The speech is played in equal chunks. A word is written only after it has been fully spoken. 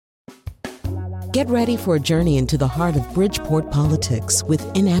Get ready for a journey into the heart of Bridgeport politics with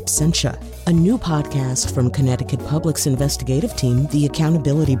In Absentia, a new podcast from Connecticut Public's investigative team, The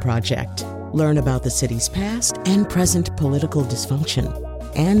Accountability Project. Learn about the city's past and present political dysfunction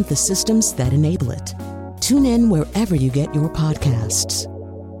and the systems that enable it. Tune in wherever you get your podcasts.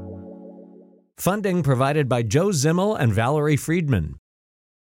 Funding provided by Joe Zimmel and Valerie Friedman.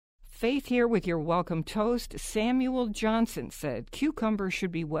 Faith here with your welcome toast. Samuel Johnson said cucumbers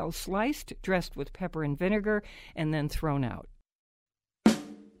should be well sliced, dressed with pepper and vinegar, and then thrown out.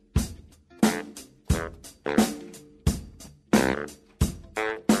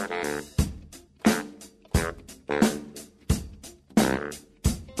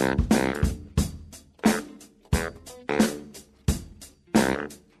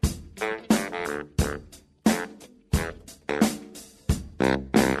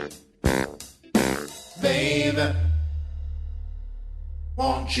 Baby,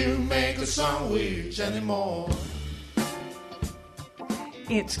 won't you make a sandwich anymore?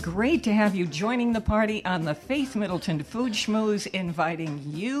 It's great to have you joining the party on the Faith Middleton Food Schmooze, inviting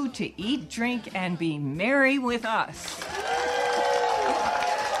you to eat, drink, and be merry with us.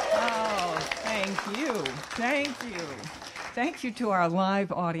 Oh, thank you. Thank you. Thank you to our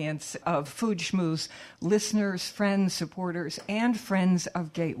live audience of Food Schmooze listeners, friends, supporters, and friends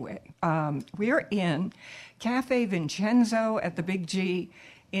of Gateway. We're in Cafe Vincenzo at the Big G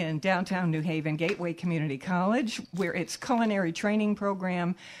in downtown New Haven, Gateway Community College, where its culinary training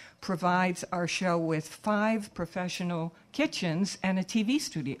program provides our show with 5 professional kitchens and a TV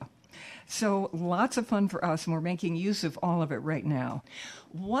studio. So lots of fun for us, and we're making use of all of it right now.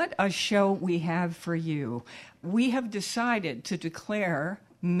 What a show we have for you. We have decided to declare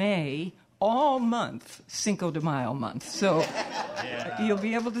May all month Cinco de Mayo month. So You'll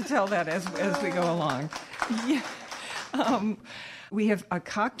be able to tell that as we go along. Yeah. We have a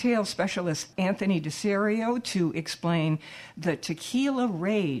cocktail specialist, Anthony DeSerio, to explain the tequila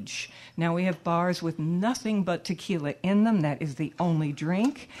rage. Now, we have bars with nothing but tequila in them. That is the only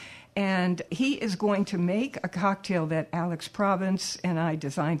drink. And he is going to make a cocktail that Alex Province and I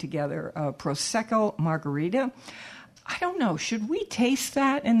designed together, a Prosecco Margarita. I don't know, should we taste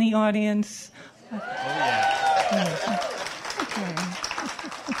that in the audience? Oh, yeah. Okay.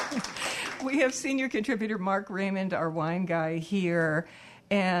 We have senior contributor Mark Raymond, our wine guy, here.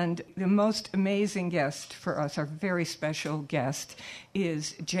 And the most amazing guest for us, our very special guest,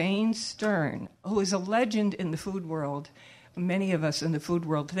 is Jane Stern, who is a legend in the food world. Many of us in the food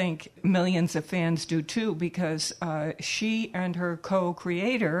world think millions of fans do too, because she and her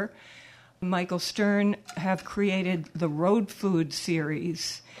co-creator, Michael Stern, have created the Road Food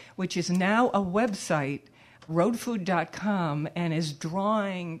series, which is now a website, roadfood.com, and is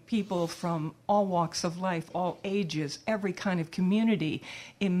drawing people from all walks of life, all ages, every kind of community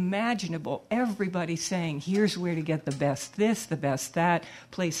imaginable. Everybody saying, here's where to get the best this, the best that,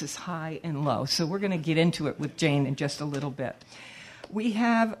 places high and low. So we're going to get into it with Jane in just a little bit. We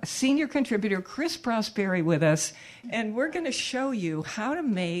have senior contributor Chris Prosperi with us, and we're going to show you how to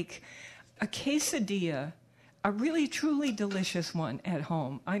make a quesadilla, a really, truly delicious one at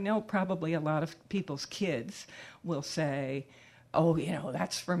home. I know probably a lot of people's kids will say, oh, you know,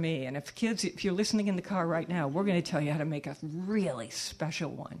 that's for me. And if you're listening in the car right now, we're going to tell you how to make a really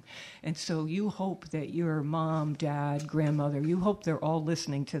special one. And so you hope that your mom, dad, grandmother, you hope they're all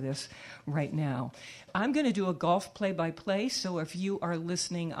listening to this right now. I'm going to do a golf play-by-play, so if you are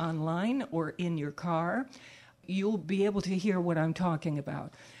listening online or in your car, you'll be able to hear what I'm talking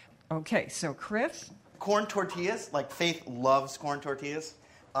about. Okay, so Chris? Corn tortillas, like Faith loves corn tortillas.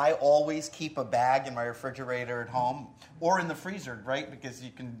 I always keep a bag in my refrigerator at home or in the freezer, right? Because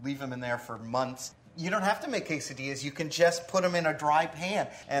you can leave them in there for months. You don't have to make quesadillas. You can just put them in a dry pan.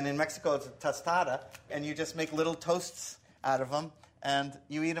 And in Mexico, it's a tostada. And you just make little toasts out of them. And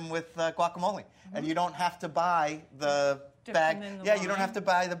you eat them with guacamole. Mm-hmm. And you don't have to buy the bag. Yeah, you don't have to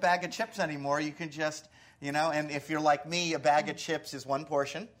buy the bag of chips anymore. You can just, and if you're like me, a bag of chips is one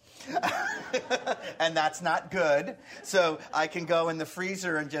portion. And that's not good. So I can go in the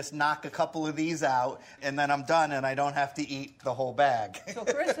freezer and just knock a couple of these out, and then I'm done, and I don't have to eat the whole bag. So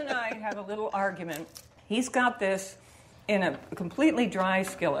Chris and I have a little argument. He's got this in a completely dry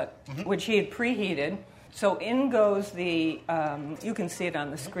skillet, which he had preheated. So in goes the, you can see it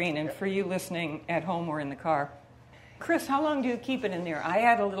on the screen, and for you listening at home or in the car, Chris, how long do you keep it in there? I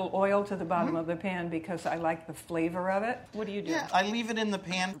add a little oil to the bottom of the pan because I like the flavor of it. What do you do? Yeah, I leave it in the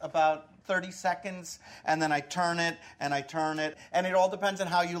pan about 30 seconds, and then I turn it, and it all depends on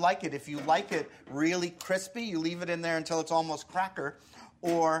how you like it. If you like it really crispy, you leave it in there until it's almost cracker,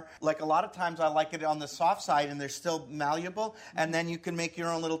 Or, like a lot of times I like it on the soft side and they're still malleable. And then you can make your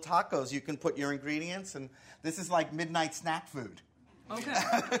own little tacos. You can put your ingredients, and this is like midnight snack food. Okay.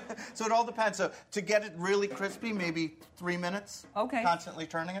 So it all depends. So to get it really crispy, maybe 3 minutes. Okay. Constantly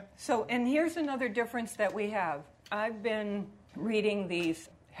turning it. So, and here's another difference that we have. I've been reading these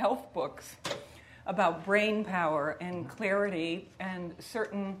health books about brain power and clarity and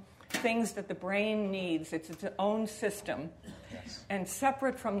certain things that the brain needs. It's its own system. Yes. And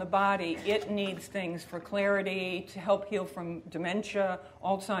separate from the body, it needs things for clarity, to help heal from dementia,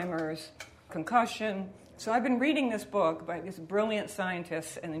 Alzheimer's, concussion. So I've been reading this book by these brilliant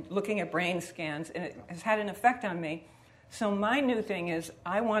scientists and looking at brain scans, and it has had an effect on me. So my new thing is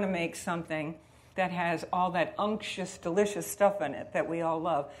I want to make something that has all that unctuous, delicious stuff in it that we all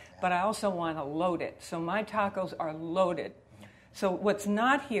love, but I also want to load it. So my tacos are loaded. So what's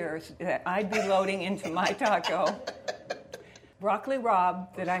not here is that I'd be loading into my taco broccoli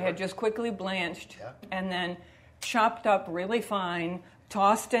rabe that I had just quickly blanched and then chopped up really fine,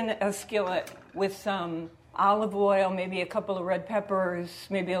 tossed in a skillet with some olive oil, maybe a couple of red peppers,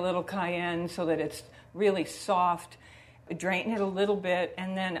 maybe a little cayenne so that it's really soft. Drain it a little bit,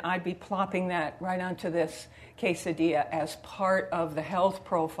 and then I'd be plopping that right onto this quesadilla as part of the health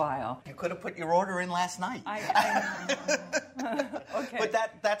profile. You could have put your order in last night. I okay. But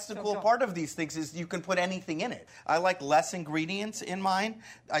that's the cool part of these things is you can put anything in it. I like less ingredients in mine.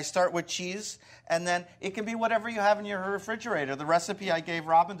 I start with cheese, and then it can be whatever you have in your refrigerator. The recipe I gave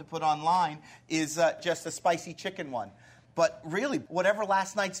Robin to put online is just a spicy chicken one. But really, whatever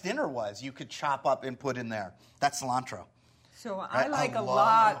last night's dinner was, you could chop up and put in there. That's cilantro. So I like a love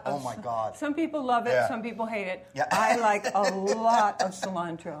lot of... Oh, my God. Some people love it, Yeah. some people hate it. Yeah. I like a lot of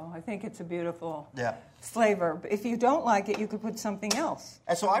cilantro. I think it's a beautiful flavor. But if you don't like it, you could put something else.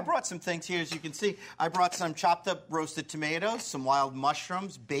 And so I brought some things here, as you can see. I brought some chopped up roasted tomatoes, some wild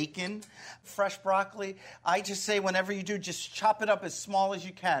mushrooms, bacon, fresh broccoli. I just say whenever you do, just chop it up as small as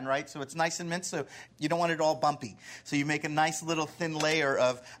you can, right? So it's nice and minced, so you don't want it all bumpy. So you make a nice little thin layer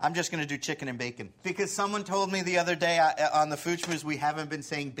of, I'm just going to do chicken and bacon. Because someone told me the other day on the Food Schmooze, we haven't been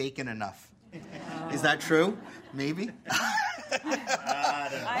saying bacon enough. Is that true? Maybe?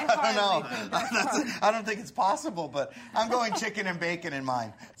 I don't know. hardly I don't think it's possible, but I'm going chicken and bacon in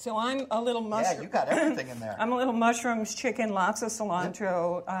mine. So I'm a little mushroom. Yeah, you got everything in there. I'm a little mushrooms, chicken, lots of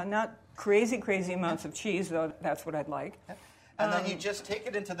cilantro, not crazy amounts of cheese, though that's what I'd like. And then you just take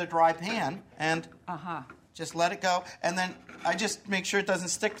it into the dry pan and just let it go. And then I just make sure it doesn't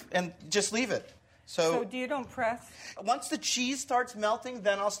stick and just leave it. So you don't press? Once the cheese starts melting,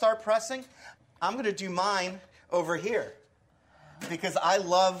 then I'll start pressing. I'm going to do mine over here. Because I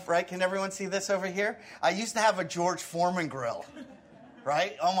love, right? Can everyone see this over here? I used to have a George Foreman grill,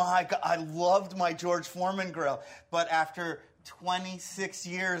 right? Oh my God, I loved my George Foreman grill. But after 26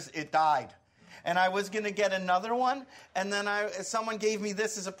 years, it died. And I was going to get another one, and then someone gave me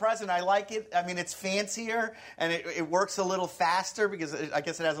this as a present. I like it. I mean, it's fancier, and it works a little faster because I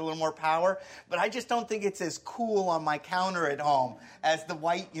guess it has a little more power. But I just don't think it's as cool on my counter at home as the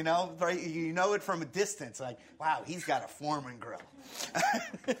white, you know it from a distance. Like, wow, he's got a Foreman grill.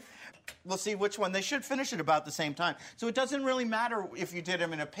 We'll see which one. They should finish at about the same time. So it doesn't really matter if you did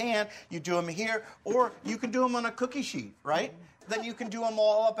them in a pan, you do them here, or you can do them on a cookie sheet, right? Then you can do them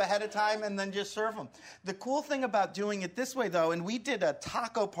all up ahead of time and then just serve them. The cool thing about doing it this way, though, and we did a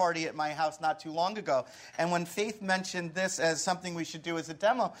taco party at my house not too long ago, and when Faith mentioned this as something we should do as a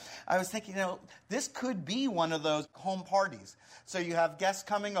demo, I was thinking, this could be one of those home parties. So you have guests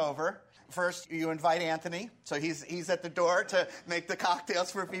coming over. First, you invite Anthony, so he's at the door to make the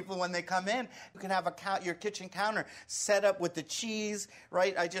cocktails for people when they come in. You can have your kitchen counter set up with the cheese,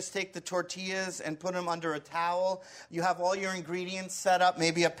 right? I just take the tortillas and put them under a towel. You have all your ingredients set up,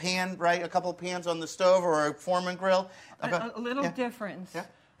 maybe a pan, right? A couple pans on the stove or a Foreman grill. A little difference. Yeah.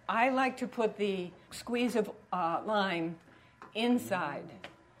 I like to put the squeeze of lime inside.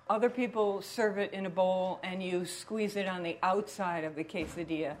 Other people serve it in a bowl and you squeeze it on the outside of the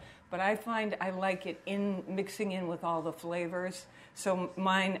quesadilla. But I find I like it mixing in with all the flavors. So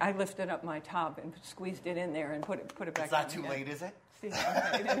mine, I lifted up my top and squeezed it in there and put it back. It's not too late, is it? See,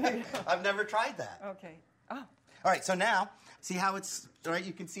 okay. I've never tried that. Okay. Oh. All right, so now, see how it's, right,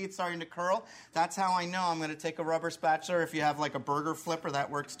 you can see it's starting to curl? That's how I know I'm going to take a rubber spatula. If you have like a burger flipper, that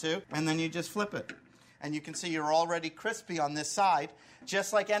works too. And then you just flip it. And you can see you're already crispy on this side.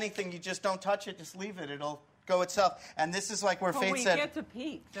 Just like anything, you just don't touch it, just leave it. It'll go itself. And this is like where Faith said... you get to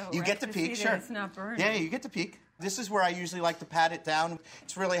peek, though, You right? get to peek, see sure. that it's not burning. Yeah, you get to peek. This is where I usually like to pat it down.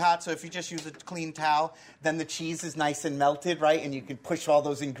 It's really hot, so if you just use a clean towel, then the cheese is nice and melted, right? And you can push all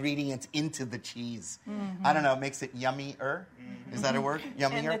those ingredients into the cheese. Mm-hmm. I don't know, it makes it yummier. Mm-hmm. Is that a word?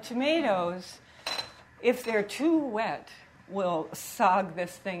 Yummier? And the tomatoes, if they're too wet, will sog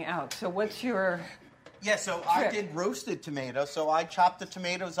this thing out. So what's your... Yeah, so I did roasted tomatoes. So I chop the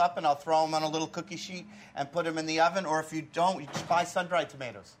tomatoes up and I'll throw them on a little cookie sheet and put them in the oven. Or if you don't, you just buy sun-dried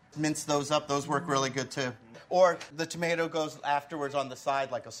tomatoes. Mince those up. Those work really good too. Or the tomato goes afterwards on the side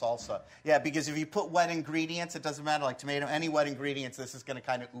like a salsa. Yeah, because if you put wet ingredients, it doesn't matter. Like tomato, any wet ingredients, this is going to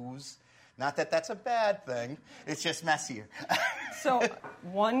kind of ooze. Not that that's a bad thing. It's just messier. So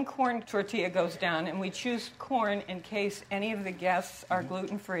 1 corn tortilla goes down, and we choose corn in case any of the guests are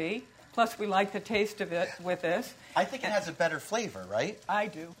gluten-free. Plus, we like the taste of it with this. I think it has a better flavor, right? I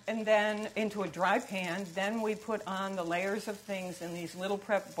do. And then into a dry pan, then we put on the layers of things in these little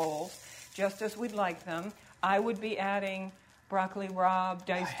prep bowls, just as we'd like them. I would be adding broccoli rabe,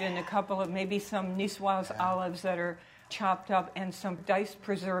 diced in a couple of, maybe some Niçoise olives that are chopped up, and some diced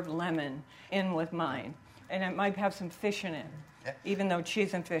preserved lemon in with mine. And it might have some fish in it. Yeah. Even though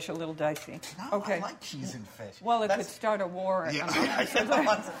cheese and fish are a little dicey. No, okay. I like cheese and fish. Well, it could start a war. Yeah.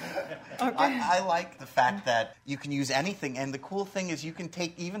 I like the fact that you can use anything, and the cool thing is you can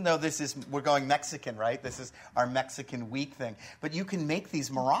take, even though we're going Mexican, right? This is our Mexican week thing, but you can make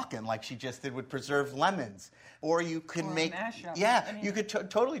these Moroccan, like she just did with preserved lemons. Or you can make... mashup. Yeah, you could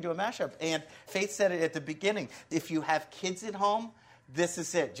totally do a mashup. And Faith said it at the beginning. If you have kids at home, this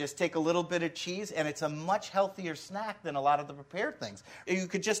is it. Just take a little bit of cheese, and it's a much healthier snack than a lot of the prepared things. You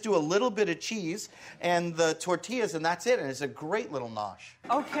could just do a little bit of cheese and the tortillas, and that's it. And it's a great little nosh.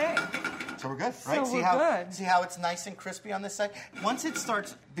 Okay. So we're good, right? So good. See how it's nice and crispy on this side? Once it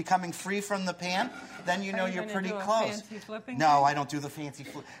starts becoming free from the pan, then you know you're pretty close. Fancy flipping no, thing? I don't do the fancy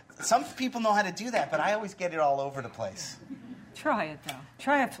flip. Some people know how to do that, but I always get it all over the place. Try it, though.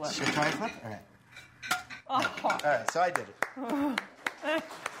 Try a flip. Should I try a flip? All right. Oh. All right, so I did it. That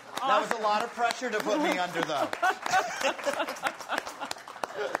was a lot of pressure to put me under, though.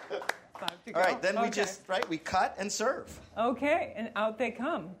 All right, then we cut and serve. Okay, and out they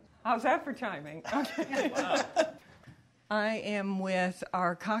come. How's that for timing? Okay. Wow. I am with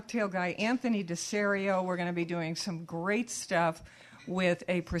our cocktail guy, Anthony DeSerio. We're going to be doing some great stuff with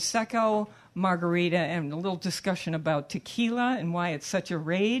a Prosecco margarita and a little discussion about tequila and why it's such a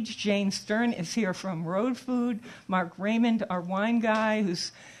rage. Jane Stern is here from Road Food. Mark Raymond, our wine guy,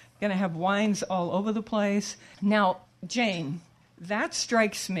 who's going to have wines all over the place. Now, Jane, that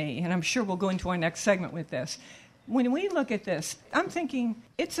strikes me, and I'm sure we'll go into our next segment with this. When we look at this, I'm thinking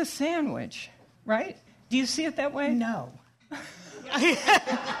it's a sandwich, right? Do you see it that way? No.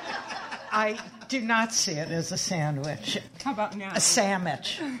 I do not see it as a sandwich. How about now? A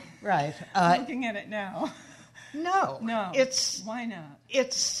sandwich, right. I'm looking at it now. No. Why not?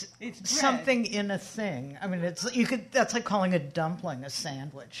 It's something in a thing. I mean, that's like calling a dumpling a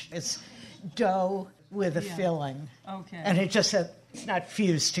sandwich. It's dough with a filling. Okay. And it's not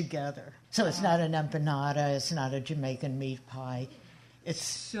fused together. So it's not an empanada, it's not a Jamaican meat pie.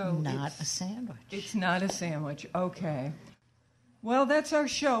 It's not a sandwich. It's not a sandwich. Okay. Well, that's our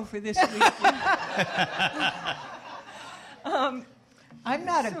show for this week. I'm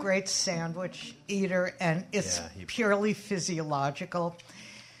not a great sandwich eater, and it's purely physiological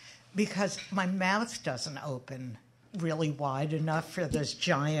because my mouth doesn't open really wide enough for those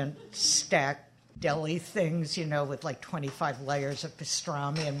giant stacked deli things, with like 25 layers of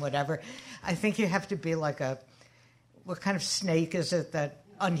pastrami and whatever. I think you have to be like what kind of snake is it that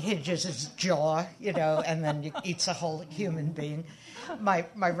unhinges its jaw, and then eats a whole human being. My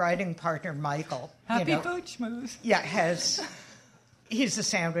writing partner, Michael. Happy food schmooze. Yeah, he's a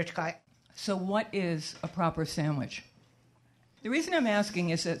sandwich guy. So what is a proper sandwich? The reason I'm asking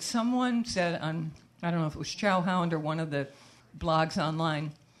is that someone said on, I don't know if it was Chowhound or one of the blogs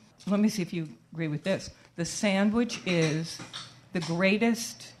online, let me see if you agree with this. The sandwich is the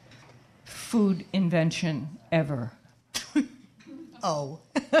greatest food invention ever. Oh.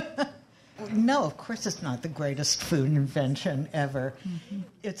 No, of course it's not the greatest food invention ever. Mm-hmm.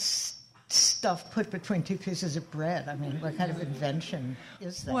 It's stuff put between two pieces of bread. I mean, what kind of invention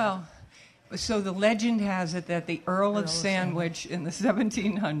is that? Well, so the legend has it that the Earl of Sandwich in the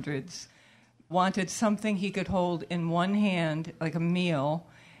 1700s wanted something he could hold in one hand, like a meal,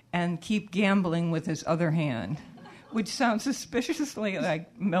 and keep gambling with his other hand. Which sounds suspiciously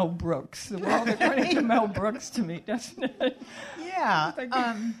like Mel Brooks. The world according to Mel Brooks to me, doesn't it? Yeah.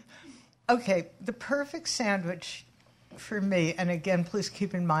 Okay, the perfect sandwich for me, and again, please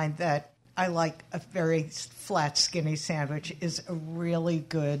keep in mind that I like a very flat, skinny sandwich, is a really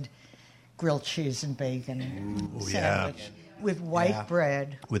good grilled cheese and bacon sandwich with white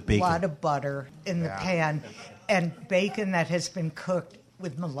bread, with bacon. a lot of butter in the pan, and bacon that has been cooked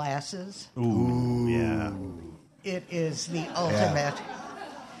with molasses. Ooh, yeah. It is the ultimate.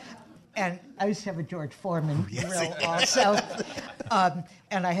 And I used to have a George Foreman grill also.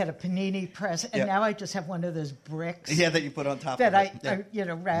 And I had a panini press. And now I just have one of those bricks. Yeah, that you put on top that of it.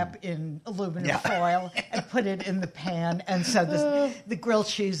 I wrap in aluminum foil and put it in the pan. And so the grilled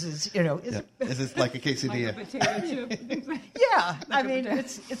cheese is, Is this like a quesadilla? Like a potato chip. Yeah, I mean,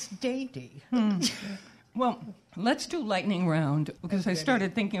 it's dainty. Well, let's do lightning round because I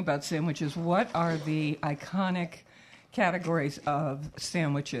started thinking about sandwiches. What are the iconic categories of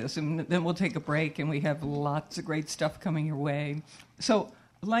sandwiches? And then we'll take a break, and we have lots of great stuff coming your way. So,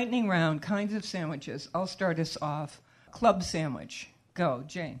 lightning round, kinds of sandwiches. I'll start us off. Club sandwich. Go,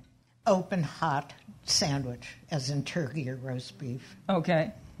 Jane. Open hot sandwich, as in turkey or roast beef.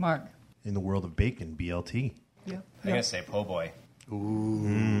 Okay, Mark. In the world of bacon, BLT. Yeah. I'm going to say po' boy.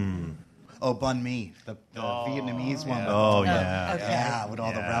 Ooh. Oh, banh mi, the Vietnamese one. Oh, yeah. Okay. Yeah, with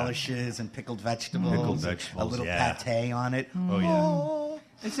all the relishes and pickled vegetables. Pickled vegetables, A little yeah. pate on it. Oh, yeah.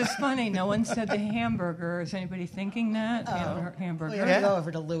 This is funny. No one said the hamburger. Is anybody thinking that? Hamburger. We have to go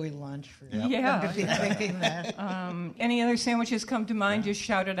over to Louis Lunch for them to be thinking that. Any other sandwiches come to mind? Just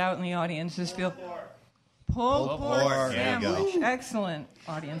shout it out in the audience. Just feel pulled pork sandwich. Excellent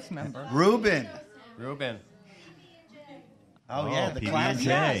audience member. Reuben. Oh, yeah, the PB&J.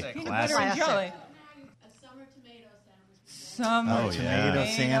 classic. Peanut butter and jelly. A summer tomato sandwich. Summer Tomato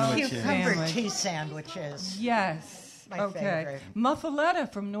sandwiches. Cucumber cheese sandwiches. Yes. My okay. favorite.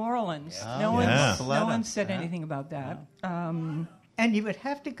 Muffaletta from New Orleans. No one said anything about that. And you would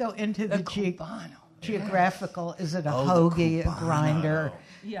have to go into the Cubano. geographical. Is it a hoagie, a grinder,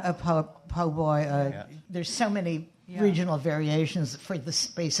 a po' boy? There's so many regional variations for this,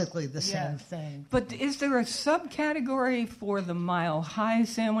 basically the same thing. But is there a subcategory for the Mile High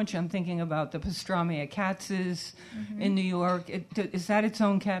sandwich? I'm thinking about the pastrami at Katz's in New York. Is that its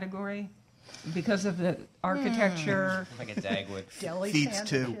own category? Because of the architecture? Like a Dagwood. Deli Feeds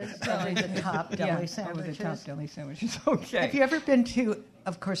sandwiches, over-the-top deli sandwiches. Over-the-top deli sandwiches, okay. Have you ever been to,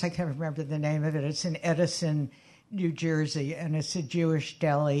 of course I can't remember the name of it, it's in Edison, New Jersey, and it's a Jewish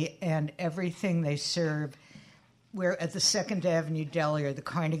deli, and everything they serve, where at the Second Avenue Deli or the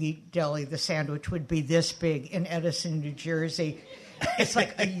Carnegie Deli, the sandwich would be this big. In Edison, New Jersey, it's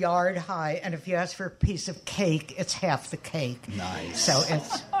like a yard high, and if you ask for a piece of cake, it's half the cake. Nice. So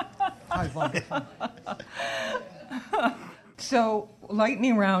it's quite wonderful. So,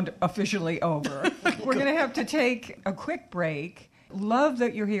 lightning round officially over. We're going to have to take a quick break. Love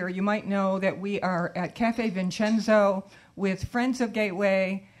that you're here. You might know that we are at Cafe Vincenzo with Friends of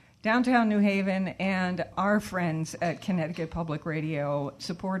Gateway, downtown New Haven, and our friends at Connecticut Public Radio.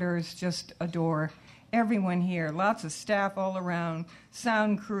 Supporters just adore everyone here. Lots of staff all around,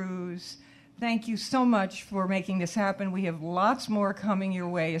 sound crews. Thank you so much for making this happen. We have lots more coming your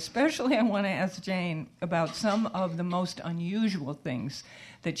way. Especially I want to ask Jane about some of the most unusual things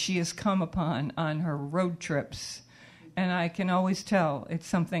that she has come upon on her road trips. And I can always tell it's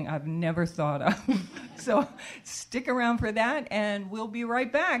something I've never thought of. So stick around for that, and we'll be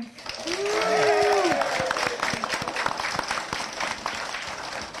right back.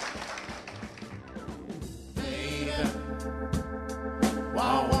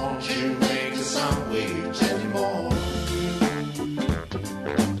 Why won't you make a sandwich anymore?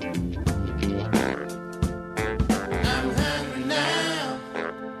 I'm hungry now,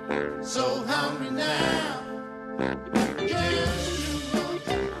 so hungry now.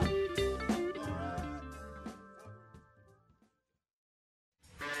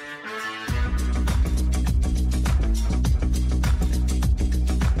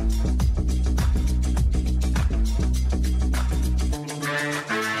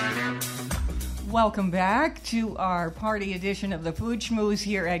 Welcome back to our party edition of the Food Schmooze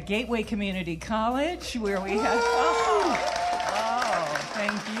here at Gateway Community College, where we have...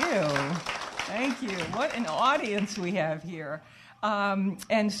 Thank you. What an audience we have here.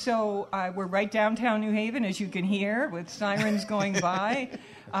 And so we're right downtown New Haven, as you can hear, with sirens going by.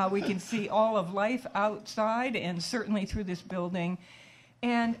 We can see all of life outside and certainly through this building.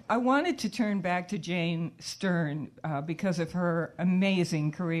 And I wanted to turn back to Jane Stern because of her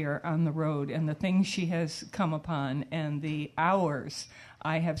amazing career on the road and the things she has come upon and the hours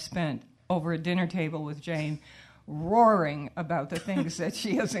I have spent over a dinner table with Jane roaring about the things that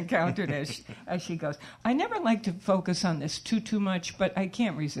she has encountered as she goes. I never like to focus on this too much, but I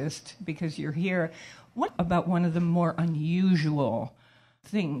can't resist because you're here. What about one of the more unusual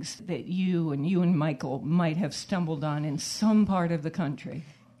things that you and Michael might have stumbled on in some part of the country?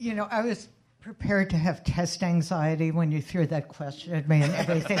 You know, I was prepared to have test anxiety when you threw that question at me and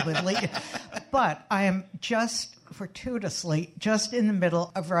everything would lead. But I am just fortuitously just in the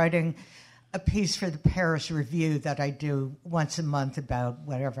middle of writing a piece for the Paris Review that I do once a month about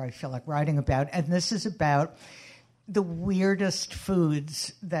whatever I feel like writing about. And this is about the weirdest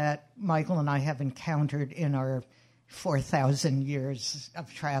foods that Michael and I have encountered in our 4,000 years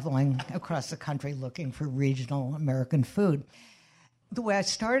of traveling across the country looking for regional American food. The way I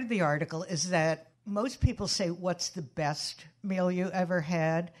started the article is that most people say, what's the best meal you ever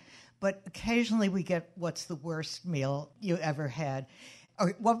had? But occasionally we get, what's the worst meal you ever had? Or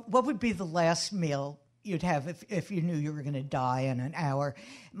what would be the last meal you'd have if you knew you were going to die in an hour?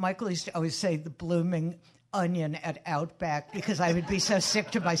 Michael used to always say the blooming onion at Outback because I would be so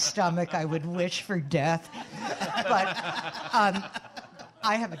sick to my stomach I would wish for death. But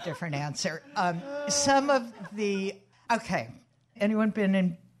I have a different answer. Okay. Anyone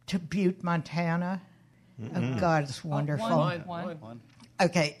been to Butte, Montana? Oh, God, it's wonderful. One.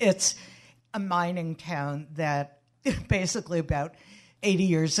 Okay, it's a mining town that basically about 80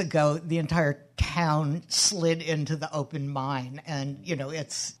 years ago, the entire town slid into the open mine. And, you know,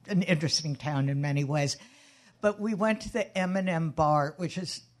 it's an interesting town in many ways. But we went to the M&M Bar, which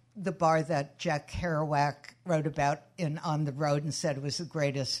is the bar that Jack Kerouac wrote about in On the Road and said was the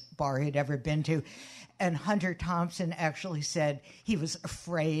greatest bar he'd ever been to. And Hunter Thompson actually said he was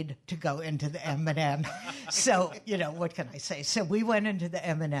afraid to go into the M&M. So, you know, what can I say? So we went into the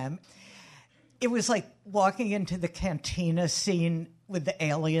M&M. It was like walking into the cantina scene with the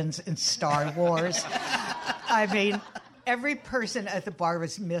aliens in Star Wars. I mean, every person at the bar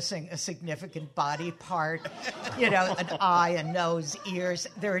was missing a significant body part. You know, an eye, a nose, ears.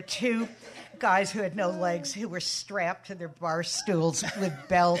 There were two guys who had no legs who were strapped to their bar stools with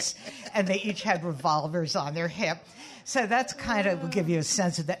belts, and they each had revolvers on their hip. So that's kind of will give you a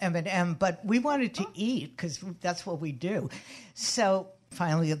sense of the M&M. But we wanted to eat because that's what we do. So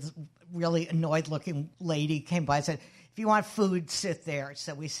finally, a really annoyed-looking lady came by and said, "If you want food, sit there."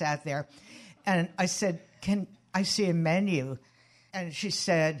 So we sat there, and I said, "Can I see a menu?" And she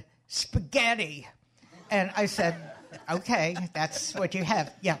said, "Spaghetti." And I said, "Okay, that's what you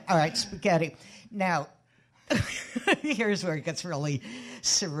have." "Yeah, all right, spaghetti." Now, here's where it gets really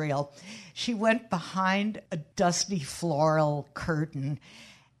surreal. She went behind a dusty floral curtain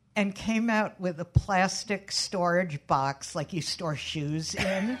and came out with a plastic storage box like you store shoes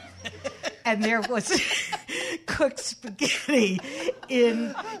in. And there was cooked spaghetti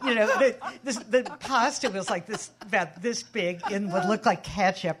in, you know, the pasta was like this, about this big, in what looked like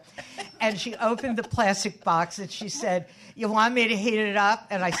ketchup. And she opened the plastic box and she said, "You want me to heat it up?"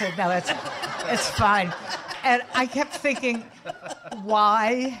 And I said, "No, it's fine." And I kept thinking,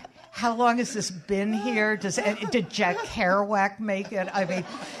 why? How long has this been here? Did Jack Kerouac make it? I mean,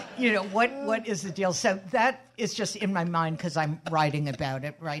 you know, what is the deal? So that is just in my mind because I'm writing about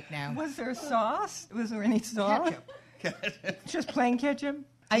it right now. Was there sauce? Was there any sauce? Ketchup. Just plain ketchup?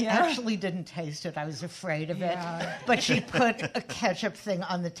 I actually didn't taste it. I was afraid of it. But she put a ketchup thing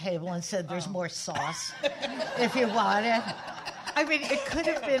on the table and said, "There's more sauce if you want it." I mean, it could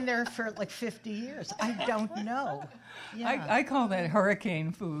have been there for like 50 years. I don't know. Yeah. I call that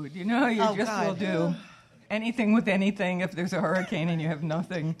hurricane food. You know, you God. will do anything with anything if there's a hurricane and you have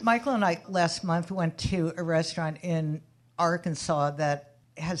nothing. Michael and I last month went to a restaurant in Arkansas that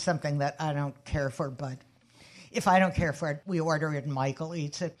has something that I don't care for, but if I don't care for it, we order it and Michael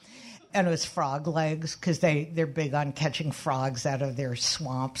eats it. And it was frog legs because they're big on catching frogs out of their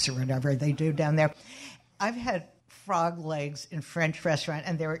swamps or whatever they do down there. I've had frog legs in French restaurant,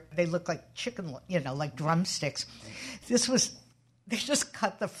 and they look like chicken, you know, like drumsticks. They just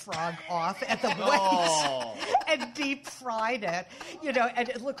cut the frog off at the waist and deep fried it, you know, and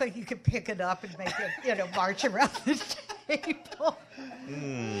it looked like you could pick it up and make it, you know, march around the table.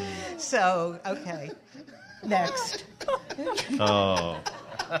 So, okay, next.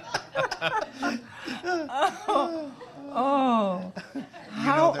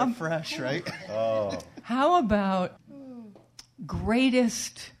 How they're fresh, right? How about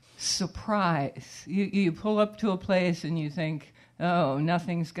greatest surprise? You pull up to a place and you think, oh,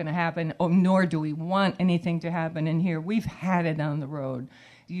 nothing's going to happen, nor do we want anything to happen in here. We've had it on the road.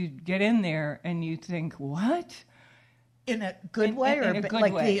 You get in there and you think, what? In a good way, or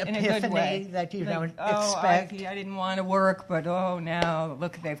like the epiphany that you don't expect? I didn't want to work, but now,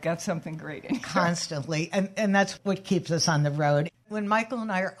 look, they've got something great in here. Constantly, and that's what keeps us on the road. When Michael and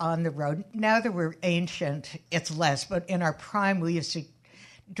I are on the road, now that we're ancient, it's less, but in our prime, we used to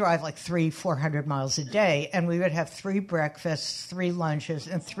drive like 300-400 miles a day, and we would have 3 breakfasts, 3 lunches,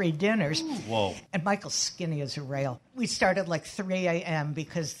 and 3 dinners. Whoa. And Michael's skinny as a rail. We started like 3 a.m.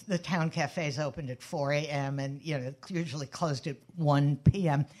 because the town cafes opened at 4 a.m. and, usually closed at 1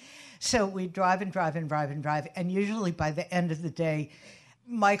 p.m. So we'd drive and drive and drive and drive, and usually by the end of the day,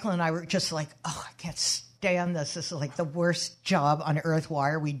 Michael and I were just like, oh, I can't stand this. This is like the worst job on earth. Why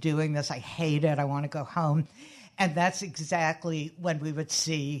are we doing this? I hate it. I want to go home. And that's exactly when we would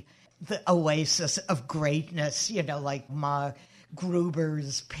see the oasis of greatness, like Ma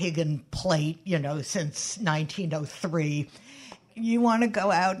Gruber's Pig and Plate, since 1903. You want to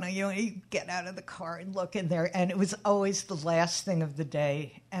go out and you get out of the car and look in there. And it was always the last thing of the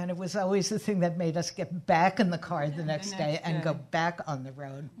day. And it was always the thing that made us get back in the car the next day and go back on the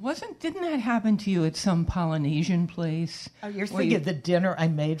road. Didn't that happen to you at some Polynesian place? Oh, you're thinking of the dinner I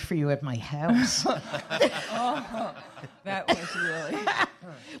made for you at my house. That was really...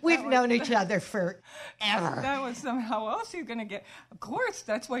 We've known each other forever. That was how else are you going to get... Of course,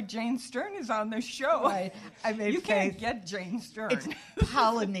 that's why Jane Stern is on the show. Right. I made you can't get Jane Stern. It's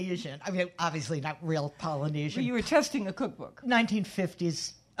Polynesian. I mean, obviously not real Polynesian. But you were testing a cookbook.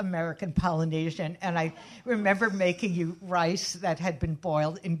 1950s American Polynesian, and I remember making you rice that had been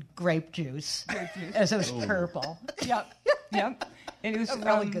boiled in grape juice, as it was purple. Yep. It was a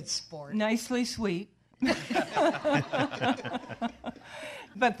really good sport. Nicely sweet.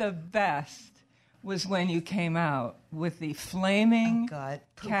 But the best was when you came out with the flaming cabbage.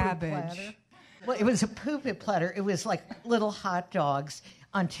 Platter. Well, it was a poo-poo platter. It was like little hot dogs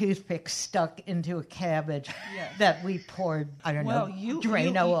on toothpicks stuck into a cabbage that we poured,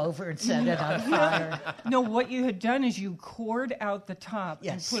 Drano over and set it on fire. No, what you had done is you cored out the top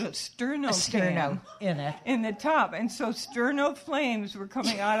and put a sterno in it. In the top. And so sterno flames were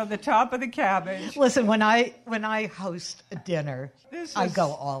coming out of the top of the cabbage. Listen, when I host a dinner, I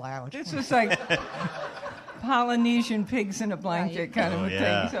go all out. This was like... Polynesian pigs in a blanket kind of a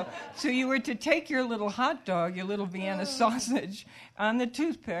thing. So you were to take your little hot dog, your little Vienna sausage, on the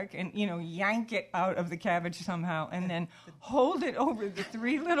toothpick and, yank it out of the cabbage somehow and then hold it over the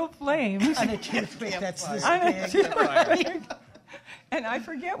 3 little flames. On a toothpick that's this big. And I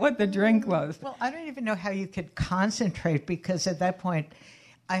forget what the drink was. Well, I don't even know how you could concentrate because at that point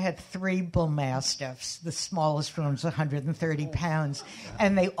I had 3 bull mastiffs. The smallest one was 130 pounds,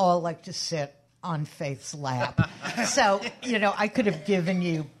 and they all like to sit on Faith's lap. So, I could have given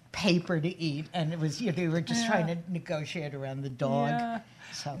you paper to eat, and it was, we were just trying to negotiate around the dog. Yeah.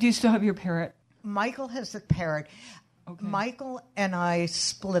 So. Do you still have your parrot? Michael has the parrot. Okay. Michael and I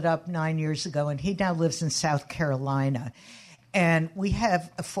split up 9 years ago, and he now lives in South Carolina. And we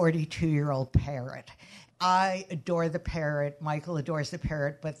have a 42-year-old parrot. I adore the parrot. Michael adores the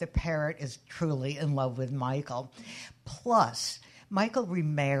parrot, but the parrot is truly in love with Michael. Plus, Michael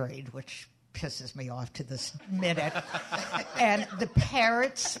remarried, which pisses me off to this minute. And the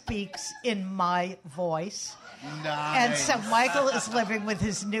parrot speaks in my voice. Nice. And so Michael is living with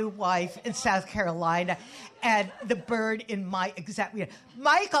his new wife in South Carolina, and the bird in my exact...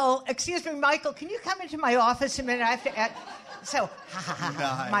 Michael, excuse me, Michael, can you come into my office a minute? I have to... So,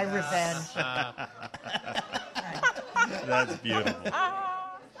 nice. My revenge. That's beautiful.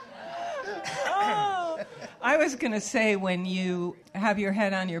 I was going to say, when you have your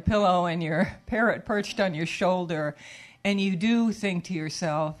head on your pillow and your parrot perched on your shoulder, and you do think to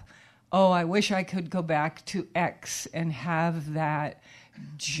yourself, oh, I wish I could go back to X and have that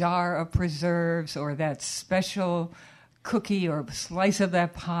jar of preserves or that special cookie or slice of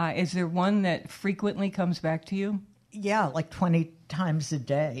that pie. Is there one that frequently comes back to you? Yeah, like 20 times a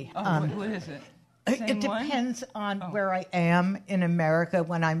day. Oh, what is it? It depends on where I am in America.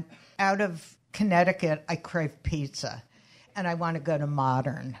 When I'm out of Connecticut, I crave pizza, and I want to go to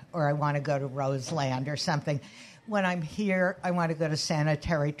Modern, or I want to go to Roseland or something. When I'm here, I want to go to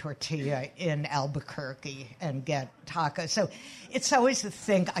Sanitary Tortilla in Albuquerque and get tacos. So it's always the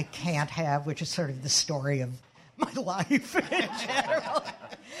thing I can't have, which is sort of the story of my life in general.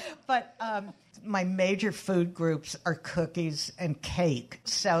 But my major food groups are cookies and cake.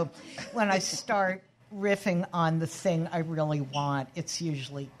 So when I start riffing on the thing I really want, it's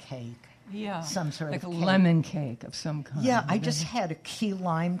usually cake. Yeah, some sort like of a cake. lemon cake of some kind. Yeah, I just had a key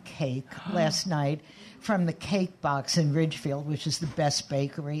lime cake last night from the Cake Box in Ridgefield, which is the best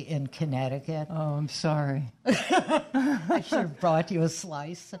bakery in Connecticut. Oh, I'm sorry. I should have brought you a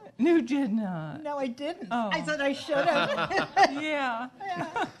slice. You did not. No, I didn't. Oh. I said I should have. Yeah.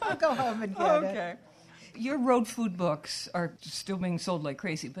 I'll go home and get it. Okay. Your road food books are still being sold like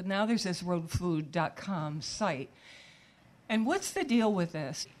crazy, but now there's this roadfood.com site. And what's the deal with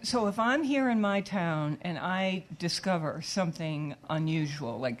this? So if I'm here in my town and I discover something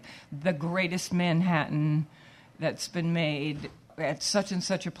unusual, like the greatest Manhattan that's been made at such and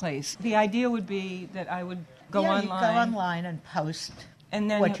such a place, the idea would be that I would go online. You go online and post and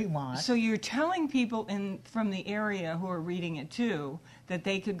then, what you want. So you're telling people from the area who are reading it too that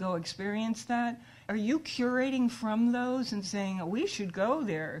they could go experience that? Are you curating from those and saying, oh, we should go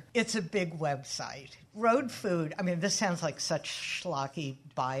there? It's a big website. Road Food, I mean, this sounds like such schlocky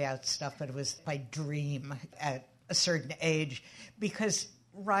buyout stuff, but it was my dream at a certain age because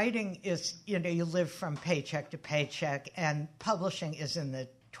writing is, you live from paycheck to paycheck, and publishing is in the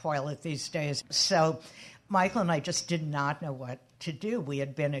toilet these days. So Michael and I just did not know what to do. We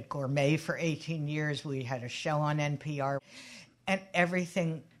had been at Gourmet for 18 years. We had a show on NPR, and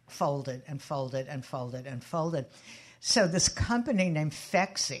everything folded and folded and folded and folded. So this company named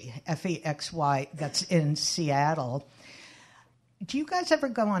Fexy, F-E-X-Y, that's in Seattle. Do you guys ever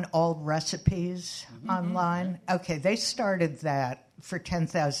go on All Recipes online? Okay, they started that for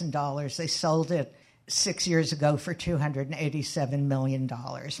 $10,000. They sold it 6 years ago for $287 million.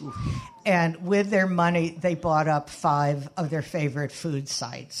 And with their money, they bought up 5 of their favorite food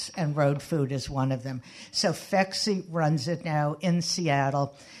sites, and Road Food is one of them. So Fexy runs it now in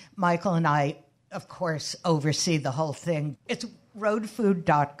Seattle. Michael and I, of course, oversee the whole thing. It's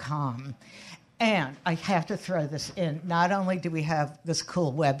roadfood.com. And I have to throw this in. Not only do we have this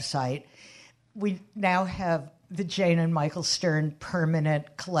cool website, we now have the Jane and Michael Stern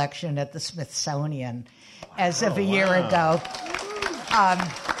permanent collection at the Smithsonian as of a year ago.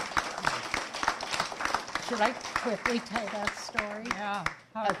 Should I quickly tell that story? Yeah.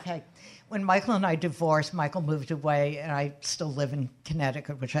 Okay. When Michael and I divorced, Michael moved away, and I still live in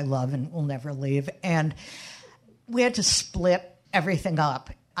Connecticut, which I love and will never leave. And we had to split everything up.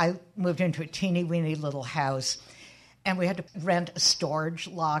 I moved into a teeny-weeny little house, and we had to rent a storage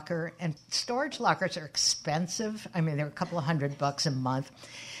locker. And storage lockers are expensive. I mean, they're a couple of $100 a month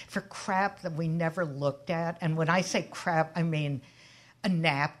for crap that we never looked at. And when I say crap, I mean a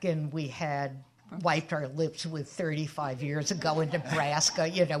napkin we had wiped our lips with 35 years ago in Nebraska.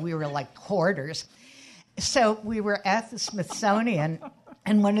 We were like hoarders. So we were at the Smithsonian,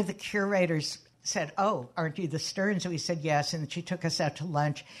 and one of the curators said, "Oh, aren't you the Sterns?" And we said, "Yes." And she took us out to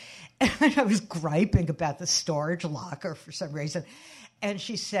lunch. And I was griping about the storage locker for some reason. And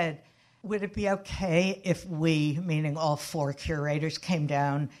she said, "Would it be okay if we," meaning all 4 curators, came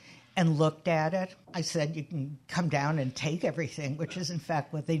down and looked at it? I said, "You can come down and take everything," which is in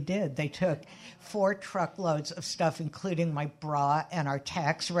fact what they did. They took 4 truckloads of stuff, including my bra and our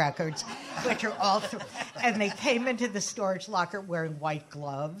tax records, which are all through. And they came into the storage locker wearing white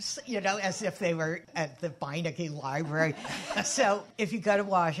gloves, as if they were at the Beinecke Library. So if you go to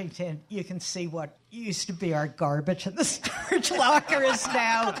Washington, you can see what used to be our garbage in the storage locker is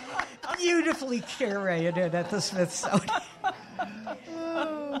now beautifully curated at the Smithsonian.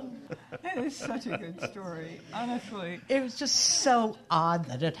 That is such a good story, honestly. It was just so odd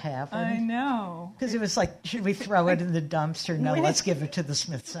that it happened. I know. Because it was like, should we throw it in the dumpster? No, let's give it to the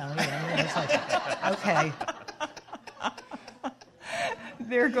Smithsonian. And it was like, okay.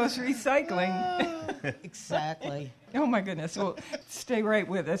 There goes recycling. Exactly. Oh, my goodness. Well, stay right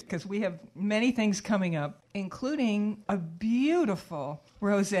with us because we have many things coming up, including a beautiful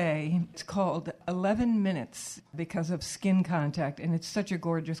rosé. It's called 11 Minutes because of skin contact, and it's such a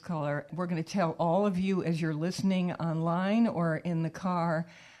gorgeous color. We're going to tell all of you as you're listening online or in the car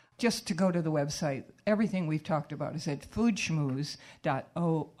just to go to the website. Everything we've talked about is at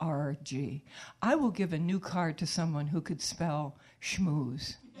foodschmooze.org. I will give a new card to someone who could spell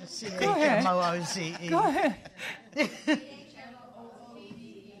schmooze. Go ahead. C-H-M-O-O-Z-E. Go ahead.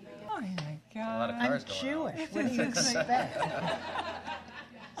 Oh, my God. A lot of cars I'm going on. Jewish. What do you expect?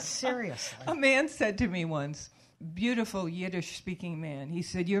 Seriously. A man said to me once, beautiful Yiddish-speaking man, he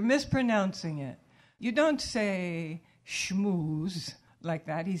said, "You're mispronouncing it. You don't say schmooze like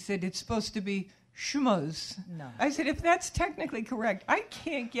that." He said, "It's supposed to be schmuzz." No. I said, if that's technically correct, I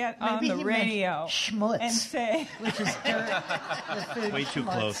can't get on the radio schmutz, and say, which is dirt. Way too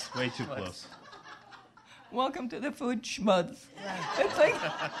close. Way too close. "Welcome to the food schmutz." It's like,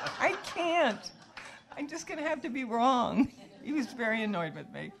 I can't. I'm just going to have to be wrong. He was very annoyed with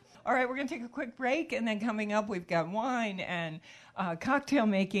me. All right, we're going to take a quick break, and then coming up, we've got wine and cocktail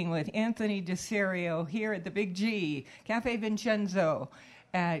making with Anthony DeSerio here at the Big G, Cafe Vincenzo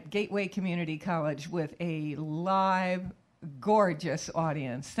at Gateway Community College with a live, gorgeous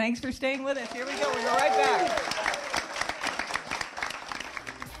audience. Thanks for staying with us. Here we go. We'll be right back.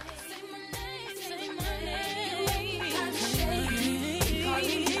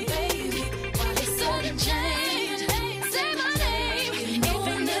 Say my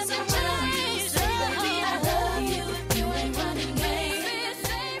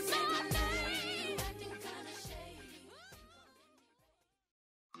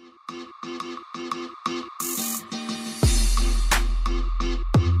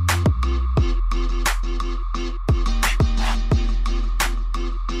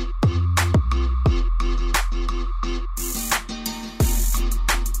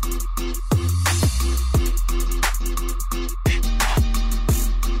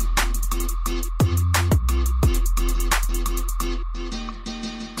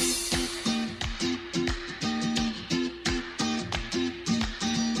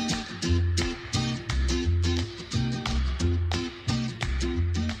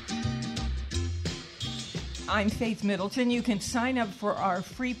I'm Faith Middleton. You can sign up for our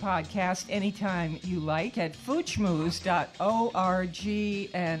free podcast anytime you like at foodschmooze.org,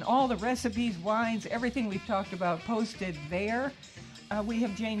 and all the recipes, wines, everything we've talked about posted there. We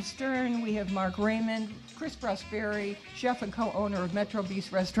have Jane Stern, we have Mark Raymond, Chris Prosperi, chef and co-owner of Metro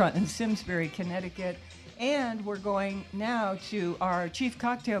Beast Restaurant in Simsbury, Connecticut. And we're going now to our chief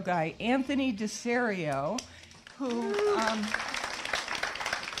cocktail guy, Anthony DeSerio, who...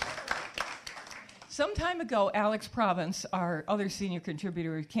 some time ago, Alex Province, our other senior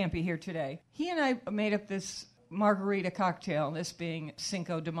contributor who can't be here today, he and I made up this margarita cocktail, this being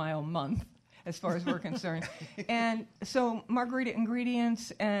Cinco de Mayo month, as far as we're concerned. And so margarita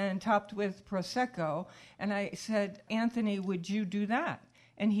ingredients and topped with Prosecco. And I said, Anthony, would you do that?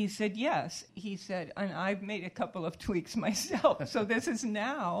 And he said, yes. He said, and I've made a couple of tweaks myself. So this is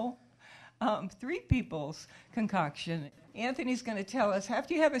now three people's concoction. Anthony's going to tell us,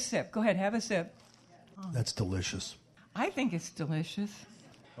 after you have a sip, go ahead, have a sip. That's delicious. I think it's delicious.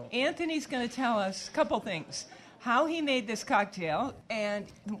 Anthony's going to tell us a couple things. How he made this cocktail, and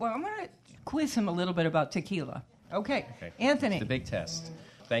well, I'm going to quiz him a little bit about tequila. Okay. Anthony. The big test.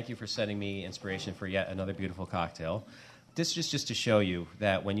 Thank you for setting me inspiration for yet another beautiful cocktail. This is just to show you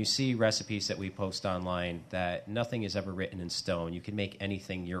that when you see recipes that we post online, that nothing is ever written in stone. You can make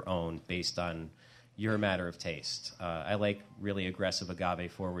anything your own based on your matter of taste. I like really aggressive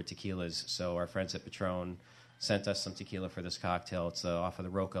agave-forward tequilas, so our friends at Patron sent us some tequila for this cocktail. It's off of the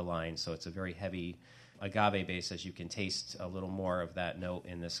Roca line, so it's a very heavy agave base, as you can taste a little more of that note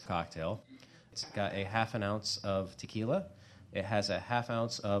in this cocktail. It's got a half an ounce of tequila. It has a half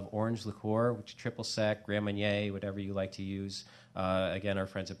ounce of orange liqueur, which is triple sec, Grand Marnier, whatever you like to use. Again, our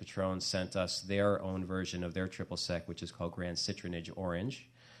friends at Patron sent us their own version of their triple sec, which is called Grand Citronage Orange.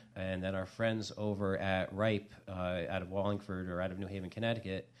 And then our friends over at Ripe, out of Wallingford or out of New Haven,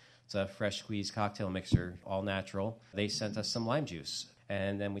 Connecticut, it's a fresh squeezed cocktail mixer, all natural. They sent us some lime juice.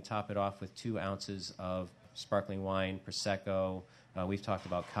 And then we top it off with 2 ounces of sparkling wine, Prosecco. We've talked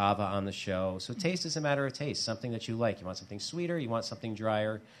about cava on the show. So taste is a matter of taste, something that you like. You want something sweeter, you want something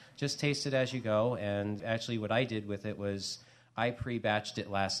drier. Just taste it as you go. And actually what I did with it was I pre-batched it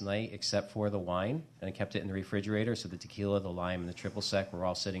last night except for the wine, and I kept it in the refrigerator. So the tequila, the lime, and the triple sec were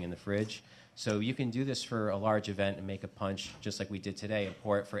all sitting in the fridge. So you can do this for a large event and make a punch just like we did today and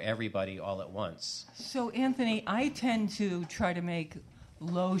pour it for everybody all at once. So, Anthony, I tend to try to make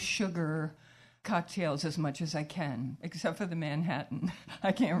low-sugar cocktails as much as I can, except for the Manhattan.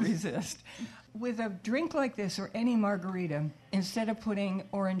 I can't resist. With a drink like this or any margarita, instead of putting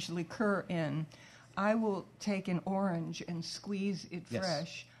orange liqueur in, I will take an orange and squeeze it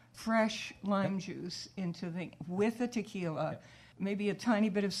fresh lime juice into with the tequila, maybe a tiny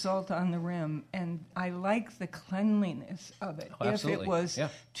bit of salt on the rim, and I like the cleanliness of it. Oh, if it was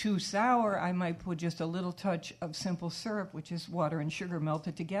too sour, I might put just a little touch of simple syrup, which is water and sugar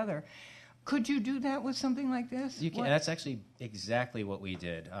melted together. Could you do that with something like this? You can. That's actually exactly what we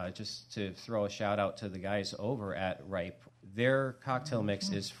did. Just to throw a shout out to the guys over at Ripe. Their cocktail mix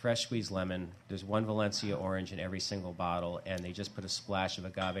is fresh squeezed lemon. There's 1 Valencia orange in every single bottle, and they just put a splash of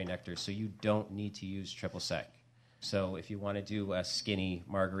agave nectar, so you don't need to use triple sec. So if you want to do a skinny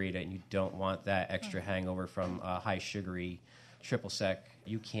margarita and you don't want that extra hangover from a high sugary triple sec,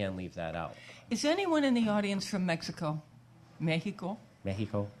 you can leave that out. Is anyone in the audience from Mexico? Mexico?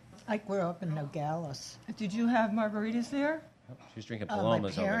 I grew up in Nogales. Did you have margaritas there? She was drinking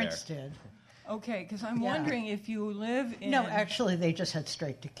Palomas over there. My parents did. Okay, because I'm wondering if you live in... No, actually, they just had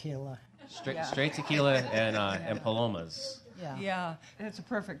straight tequila. Straight tequila and Palomas. Yeah, that's a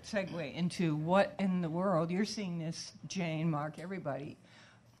perfect segue into what in the world, you're seeing this, Jane, Mark, everybody,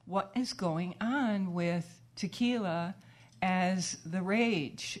 what is going on with tequila as the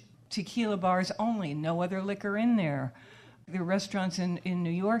rage? Tequila bars only, no other liquor in there. There are restaurants in New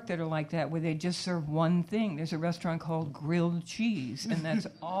York that are like that, where they just serve one thing. There's a restaurant called Grilled Cheese, and that's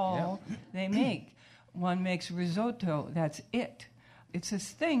all they make. One makes risotto, that's it. It's this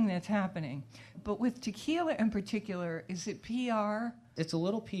thing that's happening. But with tequila in particular, is it PR? It's a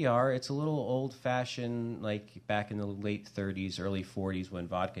little PR. It's a little old-fashioned, like back in the late 30s, early 40s when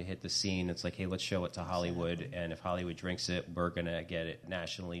vodka hit the scene. It's like, hey, let's show it to Hollywood, and if Hollywood drinks it, we're going to get it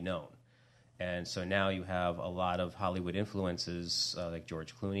nationally known. And so now you have a lot of Hollywood influences, like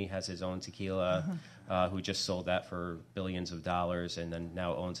George Clooney has his own tequila, who just sold that for billions of dollars, and then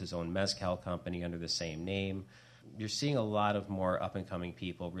now owns his own mezcal company under the same name. You're seeing a lot of more up-and-coming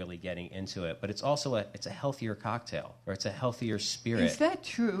people really getting into it, but it's also it's a healthier cocktail, or it's a healthier spirit. Is that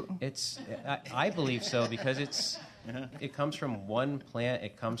true? I believe so, because it comes from one plant,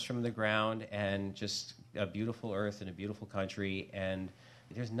 it comes from the ground, and just a beautiful earth and a beautiful country, and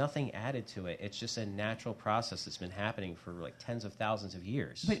There's nothing added to it. It's just a natural process that's been happening for like tens of thousands of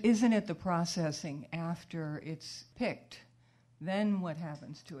years. But isn't it the processing after it's picked? Then what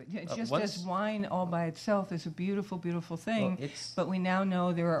happens to it? It's just as wine all by itself is a beautiful, beautiful thing. Well, but we now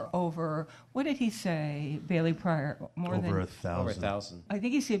know there are over, what did he say, Bailey Pryor? Over 1,000. Over 1,000. I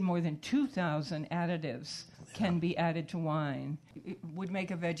think he said more than 2,000 additives can be added to wine. It would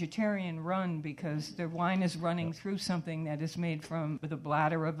make a vegetarian run because the wine is running through something that is made from the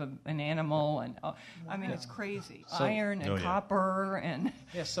bladder of an animal. And I mean, it's crazy. So, iron and copper and...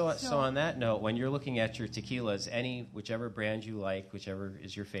 Yeah, so on that note, when you're looking at your tequilas, whichever brand you like, whichever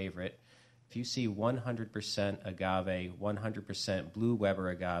is your favorite, if you see 100% agave, 100% Blue Weber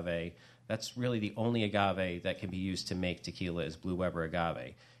agave, that's really the only agave that can be used to make tequila is Blue Weber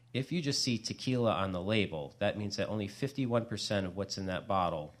agave. If you just see tequila on the label, that means that only 51% of what's in that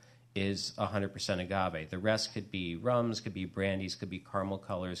bottle is 100% agave. The rest could be rums, could be brandies, could be caramel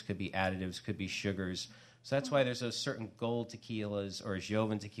colors, could be additives, could be sugars. So that's why there's those certain gold tequilas or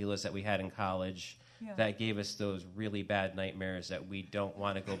Joven tequilas that we had in college that gave us those really bad nightmares that we don't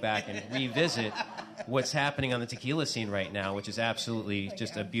want to go back and revisit what's happening on the tequila scene right now, which is absolutely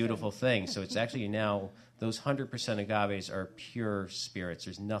just a beautiful thing. So it's actually now those 100% agaves are pure spirits.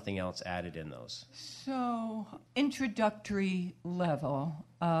 There's nothing else added in those. So, introductory level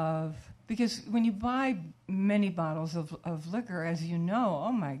of, because when you buy many bottles of liquor, as you know,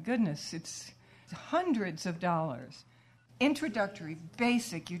 oh my goodness, it's hundreds of dollars. Introductory,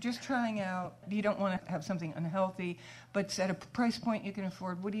 basic, you're just trying out, you don't want to have something unhealthy, but it's at a price point you can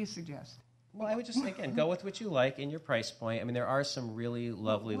afford. What do you suggest? Well, I would just, again, go with what you like in your price point. I mean, there are some really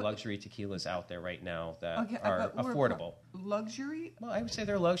lovely luxury tequilas out there right now that are affordable. Luxury? Well, I would say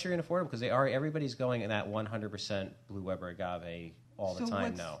they're luxury and affordable because everybody's going in that 100% Blue Weber agave all the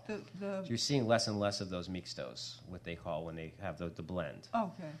time now. So you're seeing less and less of those mixtos, what they call when they have the blend.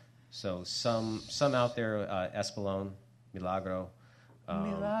 Okay. So some out there, Espolón, Milagro.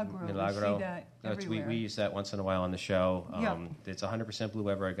 Milagro. We see that everywhere. We use that once in a while on the show. It's 100% Blue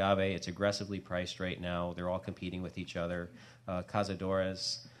Weber agave. It's aggressively priced right now. They're all competing with each other.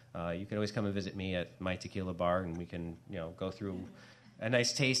 Cazadores. You can always come and visit me at my tequila bar, and we can go through a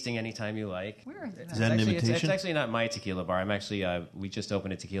nice tasting anytime you like. Where is that? Is that an invitation? It's actually not my tequila bar. I'm actually we just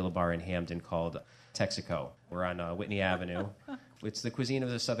opened a tequila bar in Hamden called Texaco. We're on Whitney Avenue. It's the cuisine of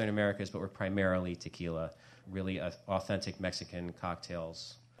the Southern Americas, but we're primarily tequila. Really authentic Mexican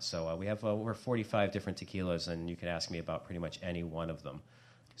cocktails. So we have over 45 different tequilas, and you can ask me about pretty much any one of them.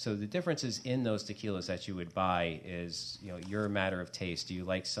 So the differences in those tequilas that you would buy is, your matter of taste. Do you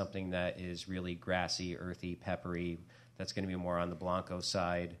like something that is really grassy, earthy, peppery? That's going to be more on the Blanco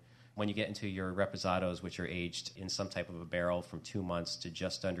side. When you get into your reposados, which are aged in some type of a barrel from 2 months to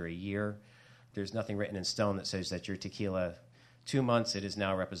just under a year, there's nothing written in stone that says that your tequila 2 months, it is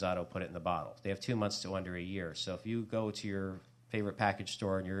now reposado, put it in the bottle. They have 2 months to under a year. So if you go to your favorite package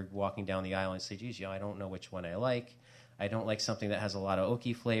store and you're walking down the aisle and say, geez, I don't know which one I like. I don't like something that has a lot of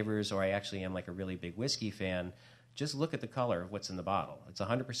oaky flavors, or I actually am like a really big whiskey fan. Just look at the color of what's in the bottle. It's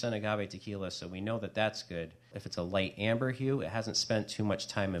 100% agave tequila, so we know that that's good. If it's a light amber hue, it hasn't spent too much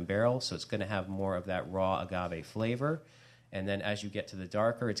time in barrel, so it's going to have more of that raw agave flavor. And then as you get to the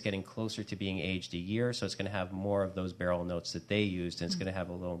darker, it's getting closer to being aged a year, so it's going to have more of those barrel notes that they used, and it's going to have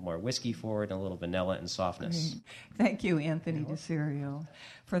a little more whiskey forward and a little vanilla and softness. Thank you, Anthony DeCerio,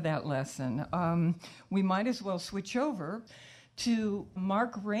 for that lesson. We might as well switch over to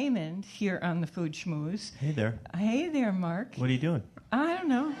Mark Raymond here on the Food Schmooze. Hey there. Hey there, Mark. What are you doing? I don't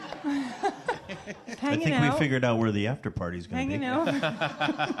know. I think we figured out where the after party's going to be. Hanging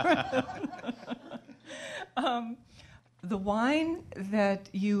out. The wine that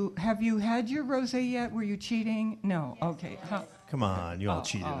have you had your rosé yet? Were you cheating? No. Okay. Come on, you all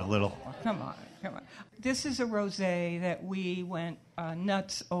cheated a little. Come on. This is a rosé that we went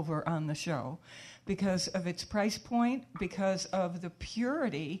nuts over on the show because of its price point, because of the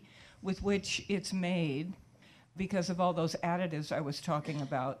purity with which it's made, because of all those additives I was talking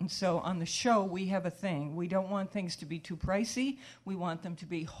about. And so on the show, we have a thing. We don't want things to be too pricey. We want them to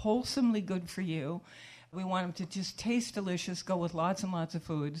be wholesomely good for you. We want them to just taste delicious, go with lots and lots of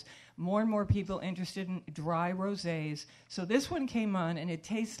foods. More and more people interested in dry rosés. So this one came on, and it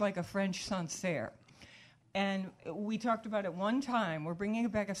tastes like a French Sancerre. And we talked about it one time. We're bringing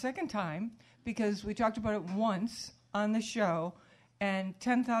it back a second time because we talked about it once on the show, and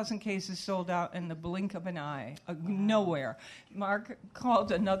 10,000 cases sold out in the blink of an eye, nowhere. Mark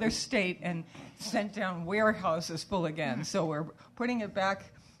called another state and sent down warehouses full again. So we're putting it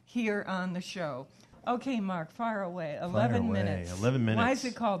back here on the show. Okay, Mark, fire away. 11 minutes. 11 minutes. Why is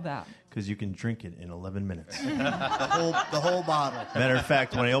it called that? Because you can drink it in 11 minutes. The whole bottle. Matter of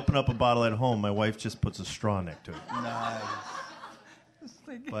fact, when I open up a bottle at home, my wife just puts a straw next to it. Nice.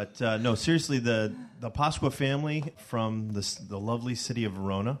 But no, seriously, the Pasqua family from the lovely city of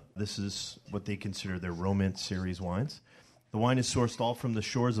Verona, this is what they consider their Romance series wines. The wine is sourced all from the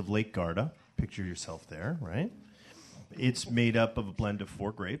shores of Lake Garda. Picture yourself there, right? It's made up of a blend of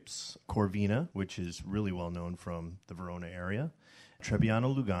 4 grapes, Corvina, which is really well known from the Verona area,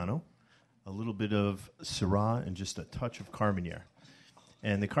 Trebbiano Lugano, a little bit of Syrah, and just a touch of Carmenere.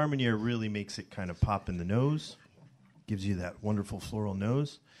 And the Carmenere really makes it kind of pop in the nose, gives you that wonderful floral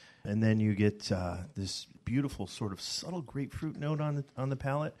nose, and then you get this beautiful sort of subtle grapefruit note on the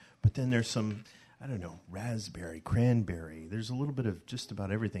palate, but then there's some, I don't know, raspberry, cranberry. There's a little bit of just about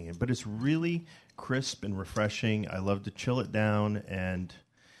everything, but it's really crisp and refreshing. I love to chill it down, and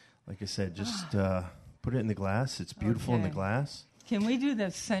like I said, just put it in the glass. It's beautiful in the glass. Can we do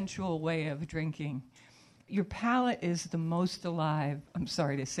the sensual way of drinking? Your palate is the most alive, I'm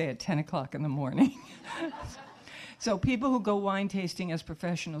sorry to say, at 10 o'clock in the morning. So people who go wine tasting as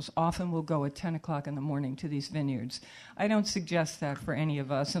professionals often will go at 10 o'clock in the morning to these vineyards. I don't suggest that for any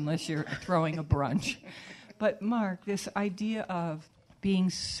of us unless you're throwing a brunch. But Mark, this idea of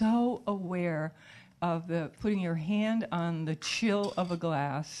being so aware of putting your hand on the chill of a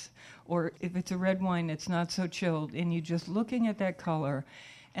glass, or if it's a red wine that's not so chilled, and you just looking at that color,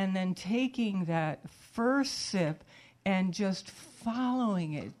 and then taking that first sip and just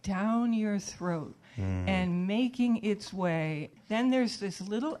following it down your throat and making its way. Then there's this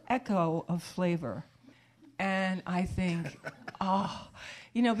little echo of flavor. And I think,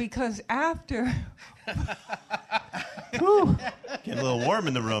 because after... Getting a little warm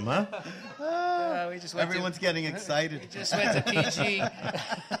in the room, huh? Everyone's getting excited. Just went to PG.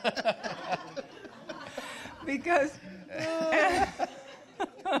 Because...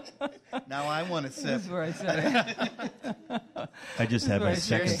 Now I want to sip. This is where I said it. I just had my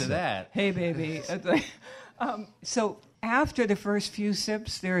second Cheers sip. to that. Hey, baby. So after the first few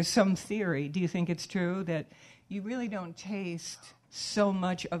sips, there is some theory. Do you think it's true that you really don't taste so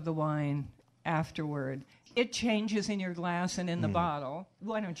much of the wine afterward? It changes in your glass and in the bottle.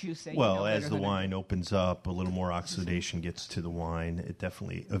 Why don't you say? Well, as the wine opens up, a little more oxidation gets to the wine. It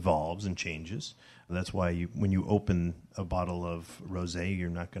definitely evolves and changes. That's why when you open a bottle of rosé, you're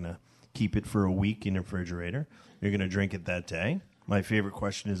not going to keep it for a week in the refrigerator. You're going to drink it that day. My favorite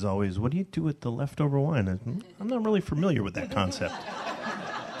question is always, what do you do with the leftover wine? I'm not really familiar with that concept.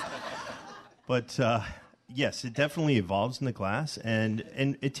 But yes, it definitely evolves in the glass, and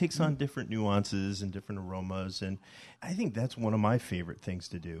it takes on different nuances and different aromas. And I think that's one of my favorite things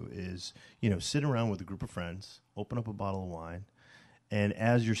to do is, sit around with a group of friends, open up a bottle of wine, and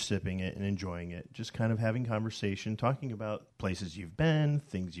as you're sipping it and enjoying it, just kind of having conversation, talking about places you've been,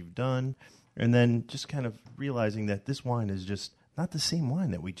 things you've done, and then just kind of realizing that this wine is just not the same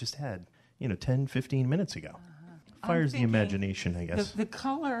wine that we just had, 10, 15 minutes ago. Fires the imagination, I guess. The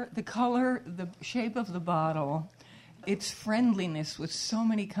color, the shape of the bottle, its friendliness with so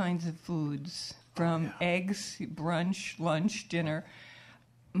many kinds of foods, from eggs, brunch, lunch, dinner,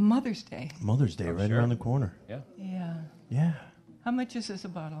 Mother's Day. Mother's Day, right around the corner. Yeah. Yeah. How much is this a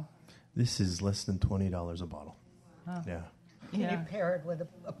bottle? This is less than $20 a bottle. Oh. Yeah. Can you pair it with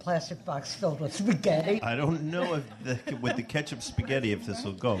a plastic box filled with spaghetti? I don't know if with the ketchup spaghetti if this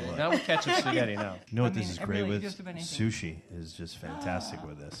will go. Not with ketchup spaghetti, no. You know what this is great with? just about anything. Sushi is just fantastic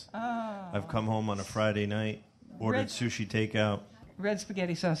with this. I've come home on a Friday night, ordered sushi takeout. Red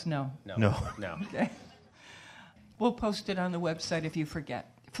spaghetti sauce, no. No. Okay. We'll post it on the website if you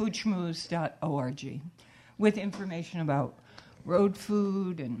forget, foodschmooze.org, with information about road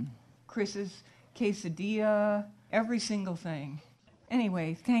food and Chris's quesadilla, every single thing.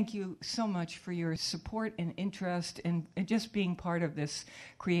 Anyway, thank you so much for your support and interest and just being part of this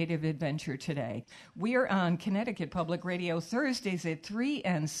creative adventure today. We are on Connecticut Public Radio Thursdays at 3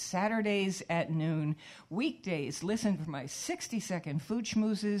 and Saturdays at noon. Weekdays, listen for my 60-second food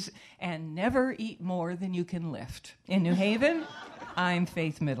schmoozes and never eat more than you can lift. In New Haven, I'm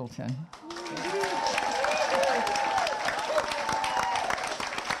Faith Middleton.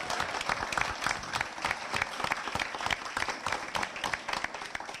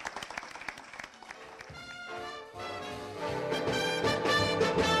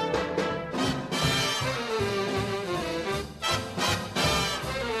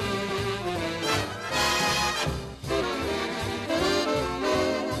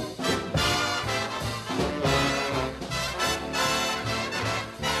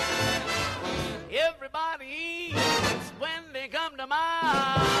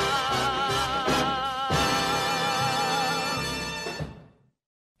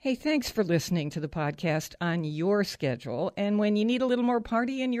 Hey, thanks for listening to the podcast on your schedule. And when you need a little more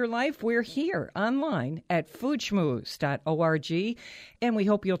party in your life, we're here online at foodschmooze.org. And we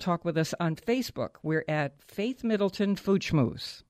hope you'll talk with us on Facebook. We're at Faith Middleton Food Schmooze.